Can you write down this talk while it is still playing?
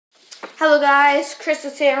Hello guys, Chris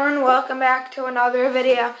is here and welcome back to another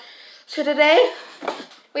video. So today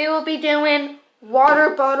we will be doing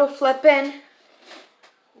water bottle flipping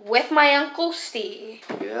with my Uncle Steve.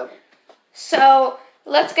 Yep. So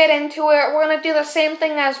let's get into it. We're gonna do the same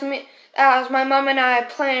thing as my mom and I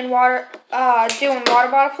playing doing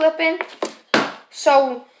water bottle flipping.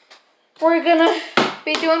 So we're gonna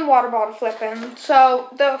be doing water bottle flipping. So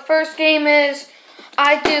the first game is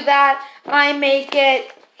I do that, I make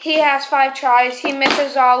it. He has 5 tries. He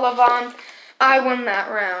misses all of them. I win that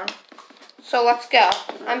round. So let's go.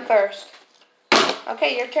 I'm first.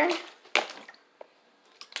 Okay, your turn.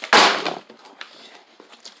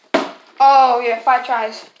 Oh, yeah, 5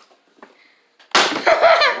 tries.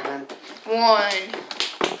 1.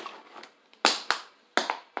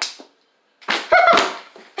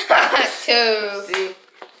 2. See?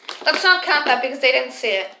 Let's not count that because they didn't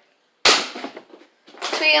see it.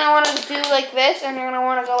 So you're gonna want to do like this, and you're gonna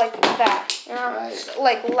want to go like that. You know, right.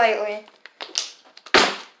 Like lightly.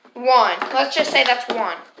 1. Let's just say that's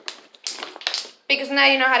 1, because now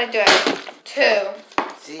you know how to do it. 2.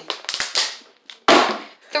 See?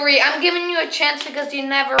 3. I'm giving you a chance because you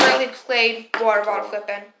never really played water bottle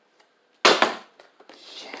flipping.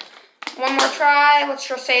 1 more try. Let's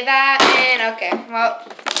just say that, and okay. Well,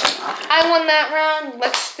 I won that round.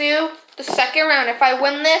 Let's do the second round. If I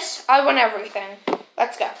win this, I win everything.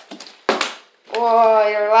 Let's go. Whoa,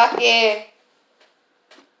 you're lucky.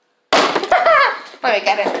 Let me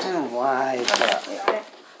get it. I don't know why.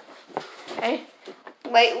 Okay.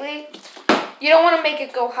 Lightly. You don't want to make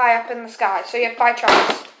it go high up in the sky, so you have 5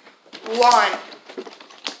 tries. 1.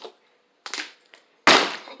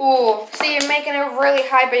 Ooh, see, you're making it really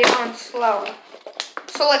high, but you're going slow.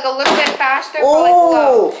 So like a little bit faster, but like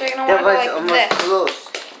low. So you're gonna want to go like this. Close.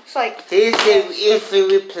 It's like Here's the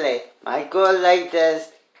replay. I go like this.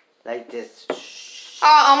 Like this.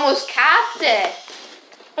 oh, almost capped it.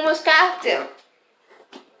 Almost capped it.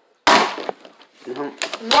 1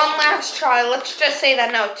 last try. Let's just say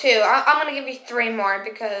that no, 2. I'm gonna give you 3 more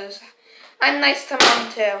because I'm nice to mom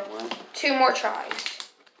too. 2 more tries.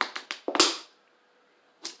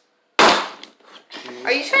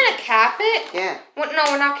 Are you trying to cap it? Yeah. What? No,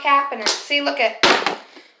 we're not capping it. See, look at.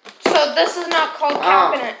 So this is not called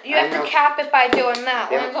capping it. You have to cap it by doing that.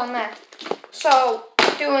 Yep. Lands on that. So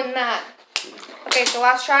doing that. Okay, so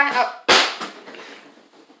last try. Oh.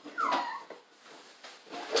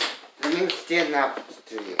 Let me stand up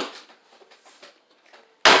to you.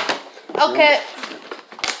 Okay.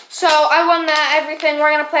 So I won that everything.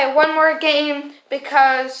 We're gonna play 1 more game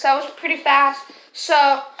because that was pretty fast.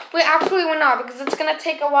 So we actually went out because it's gonna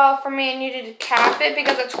take a while for me and you to cap it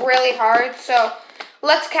because it's really hard. So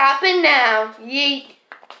let's cap it now. Yeet.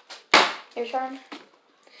 Your turn.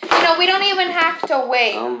 You know, we don't even have to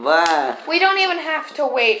wait. We don't even have to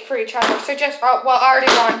wait for each other. So just, oh, well, I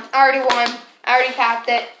already won. I already capped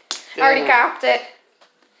it. I already capped it.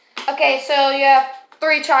 Okay, so you have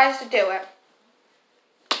 3 tries to do it.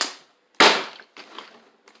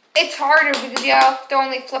 It's harder because you have to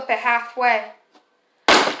only flip it halfway.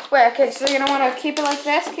 Wait, okay, so you're going to want to keep it like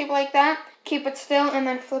this, keep it like that, keep it still, and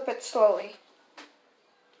then flip it slowly.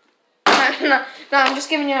 No, I'm just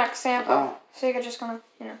giving you an example. Oh. So you're just going to,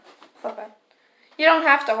 flip it. You don't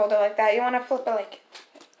have to hold it like that. You want to flip it like,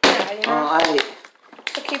 you know?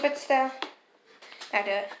 So keep it still. Now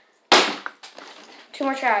do it. 2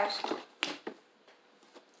 more tries.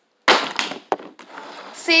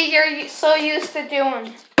 See, you're so used to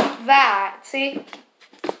doing that. See?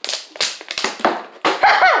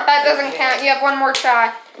 That doesn't count. You have 1 more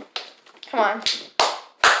try. Come on.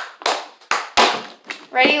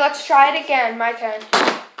 Ready? Let's try it again. My turn.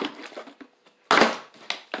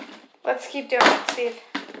 Let's keep doing it, Steve.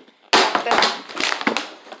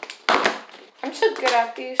 I'm so good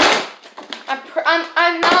at these.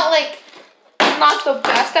 I'm not the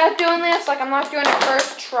best at doing this. Like, I'm not doing it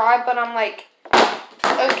first try, but I'm like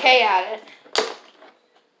okay at it.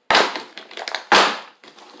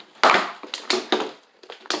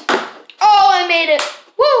 Oh, I made it.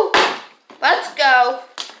 Woo! Let's go.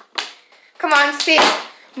 Come on, Steve.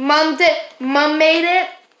 Mom made it,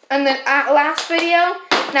 and then at last video,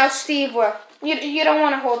 now Steve will. You don't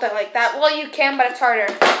want to hold it like that. Well, you can, but it's harder.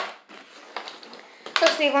 So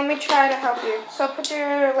Steve, let me try to help you. So put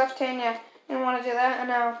your left hand, yeah. You don't want to do that, and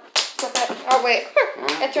now flip it. Oh wait,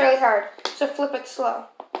 it's really hard. So flip it slow.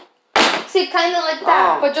 See, kind of like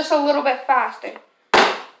that, but just a little bit faster.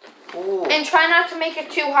 Ooh. And try not to make it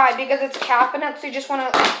too high because it's capping it, so you just want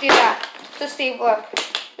to do that. So Steve, look.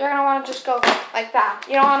 You're going to want to just go like that.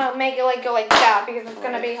 You don't want to make it go like that because it's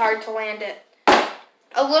going to be hard to land it.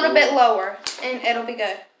 A little bit lower, and it'll be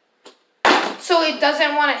good. so it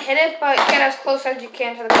doesn't want to hit it, but get as close as you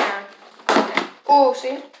can to the ground. Oh,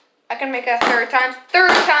 see? I can make it a third time.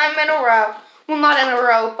 Third time in a row. Well, not in a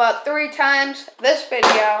row, but 3 times this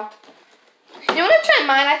video. You want to try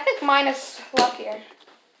mine? I think mine is luckier.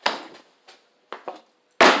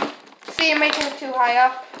 See, you're making it too high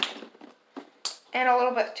up. And a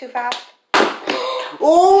little bit too fast.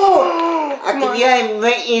 Oh! Yeah,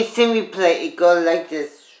 right instant replay. It goes like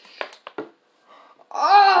this.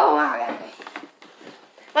 Oh, my God.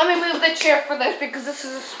 Let me move the chair for this because this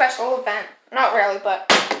is a special event. Not really, but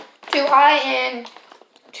too high and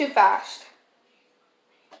too fast.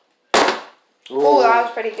 Oh, that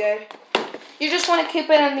was pretty good. You just want to keep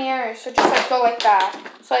it in the air, so just like go like that.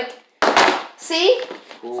 So like, see?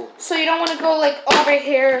 Ooh. So you don't want to go like over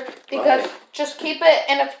here because just keep it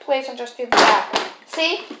in its place and just do that.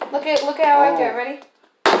 See? Look at how I do it. Ready?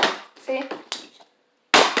 See?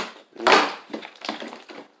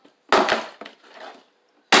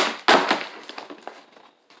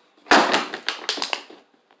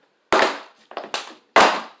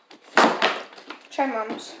 Try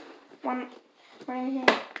Mom's. One right here.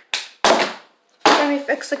 Let me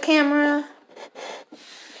fix the camera.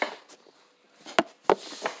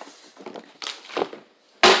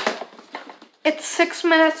 It's 6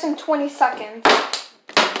 minutes and 20 seconds.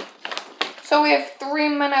 So we have 3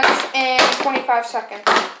 minutes and 25 seconds.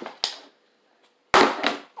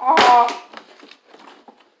 Oh.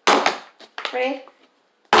 Ready?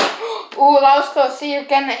 Ooh, that was close. See, you're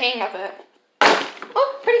getting the hang of it.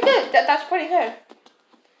 Oh, pretty good. That's pretty good.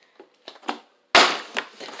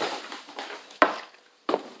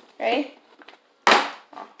 Ready?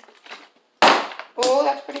 Oh,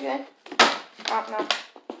 that's pretty good. Oh, no.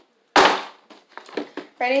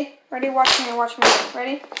 Ready? Ready? Watch me. Watch me.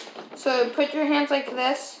 Ready? So put your hands like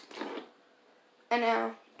this. And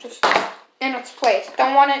now just in its place.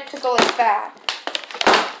 Don't want it to go like that.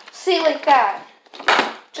 See, like that.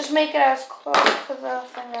 Just make it as close to the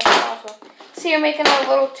thing as possible. See, you're making it a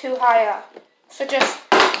little too high up. So just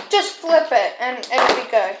flip it and it'll be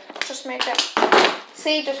good. Just make it.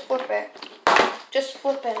 See, just flip it. Just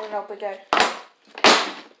flip it and it'll be good.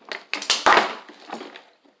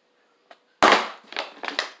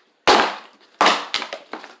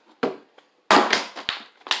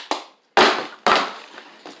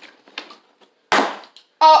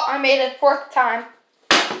 Oh, I made it 4th time.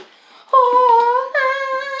 Oh, my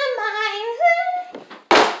mind.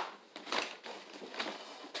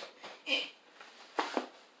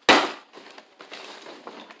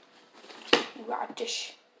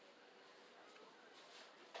 Radish.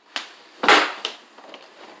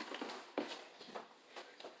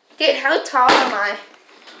 Dude, how tall am I?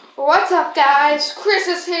 What's up, guys? Chris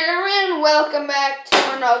is here, and welcome back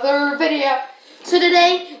to another video. So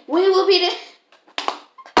today, we will be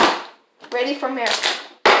ready for Meow.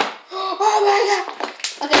 Oh my God.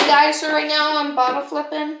 Okay, guys, so right now I'm bottle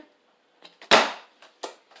flipping.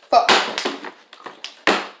 Fuck.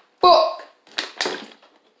 Fuck.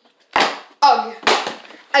 Ugh.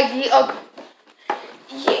 Uggy, ugh.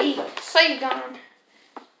 Yay. Saigon.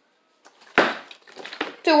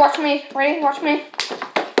 Dude, watch me. Ready? Watch me.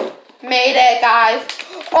 Made it, guys.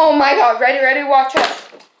 Oh my God. Ready, ready? Watch this.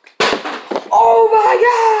 Oh my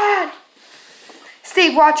God.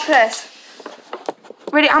 Steve, watch this.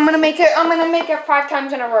 Ready? I'm gonna make it 5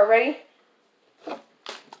 times in a row. Ready?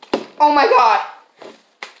 Oh my God.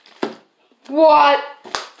 What?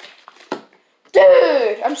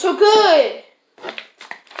 Dude, I'm so good.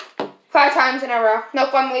 5 times in a row.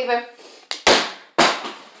 Nope, I'm leaving.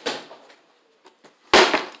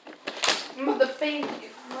 The baby.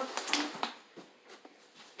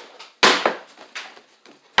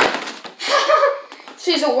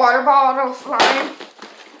 She's a water bottle flying.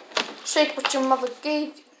 Shake what your mother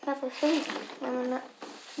gave you. Never hate you.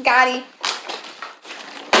 Got it.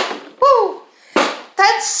 Woo!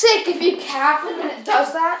 That's sick if you cap it and it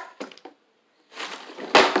does that.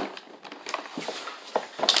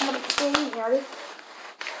 Ready?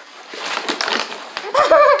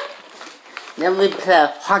 Then we play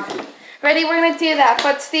hockey. Ready? We're going to do that.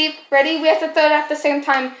 But Steve, ready? We have to throw it at the same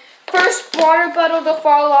time. First water bottle to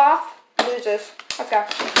fall off loses. Let's go.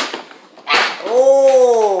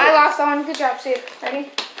 Oh! I lost that one. Good job, Steve.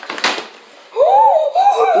 Ready?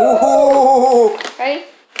 Ooh. Ready?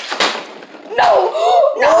 No!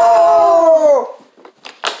 No!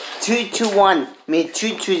 2 to 1. Me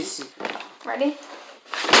 2 to. Ready?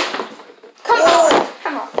 Come on!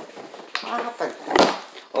 Come on. What happened?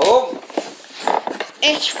 Oh!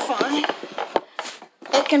 It's fine.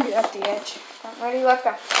 It can be up the edge. Ready? Let's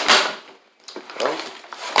go. Oh.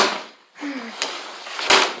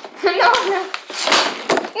 No, no.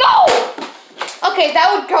 No! Okay,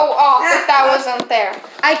 that would go off if that wasn't there.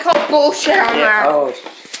 I call bullshit on that. Oh.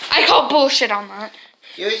 I call bullshit on that.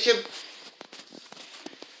 You should.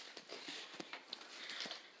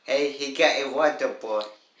 Hey, he got a water ball.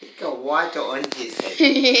 He got water on his head.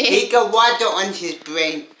 He got water on his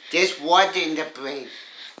brain. There's water in the brain.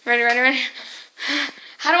 Ready.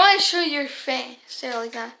 How do I show your face? Say it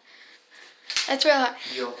like that. That's real hard.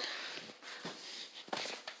 Yo.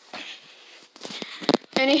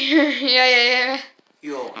 Ready? Yeah.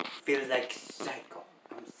 Yo, feel like psycho.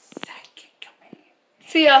 I'm psychic.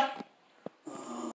 See ya.